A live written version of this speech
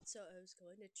So I was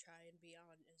going to try and be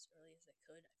on as early as I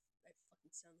could. I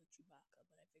fucking sound like Chewbacca,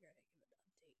 but I figured I'd give an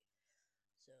update.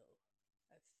 So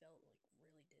I felt like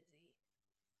really dizzy.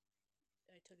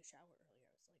 I took a shower earlier.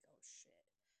 I was like, oh shit.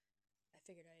 I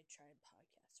figured I'd try and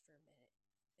podcast for a minute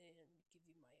and give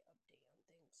you my update on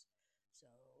things. So,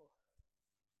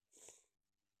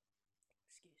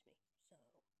 excuse me. So,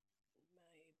 my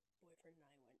boyfriend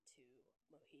and I went to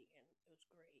Mohegan. It was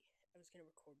great. I was gonna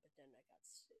record, but then I got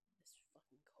this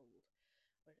fucking cold.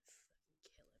 But it fucking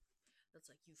kill him. That's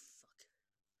like, you fuck.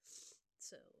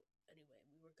 So anyway,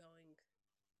 we were going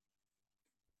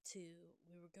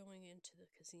into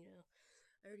the casino.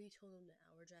 I already told him the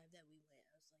hour drive that we went.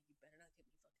 I was like, you better not get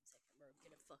me fucking sick, or I'm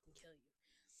gonna fucking kill you.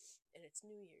 And it's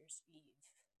New Year's Eve,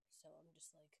 so I'm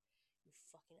just like, you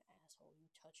fucking asshole. You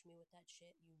touch me with that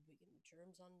shit. You getting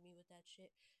germs on me with that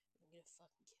shit. I'm gonna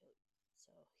fucking kill you. So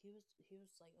he was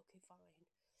like, okay, fine,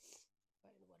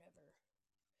 fine, whatever.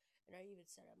 And I even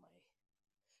said on my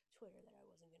Twitter that I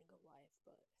wasn't gonna go live,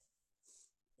 but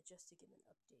just to give an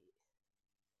update.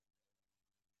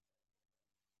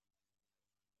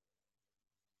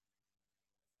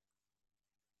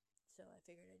 So I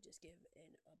figured I'd just give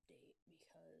an update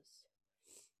because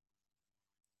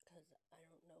I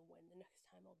don't know when the next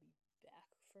time I'll be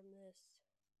back from this,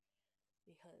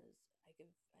 because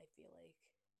I feel like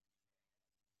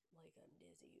I'm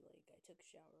dizzy. Like I took a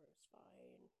shower, it was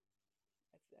fine.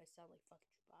 I sound like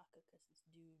fucking Chewbacca because this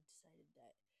dude decided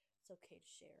that it's okay to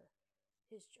share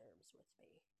his germs with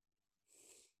me.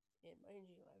 And mind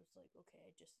you, I was like, okay,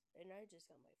 I just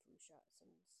got my flu shot, so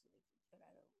I'm just like, but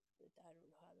I don't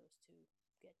know how those two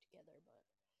get together, but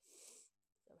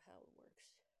somehow it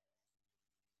works.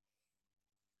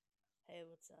 Hey,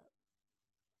 what's up?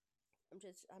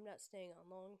 I'm not staying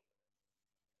on long.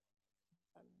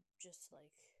 I'm just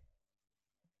like,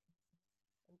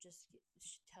 I'm just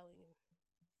telling him,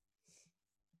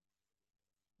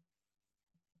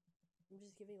 I'm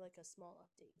just giving like a small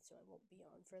update, so I won't be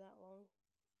on for that long.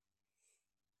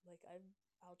 Like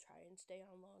I'll try and stay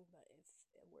on long, but if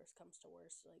worst comes to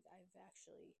worst, like I'm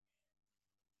actually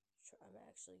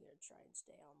gonna try and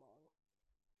stay on long.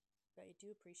 But I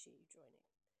do appreciate you joining.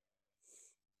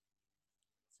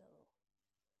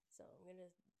 So I'm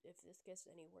gonna, if this gets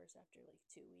any worse after like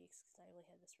 2 weeks, because I only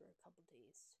had this for a couple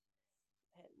days,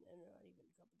 and not even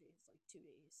a couple days, like 2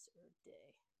 days or a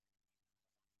day.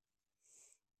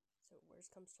 So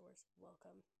worst comes to worst,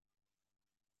 welcome.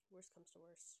 Worst comes to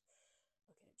worst,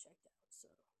 okay, I checked out. So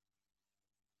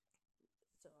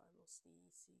I will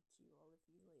CQ all of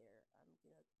you later. I'm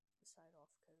gonna sign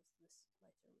off because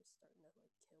my throat is starting to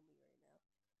like kill me right now,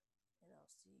 and I'll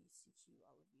CQ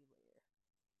all of you later.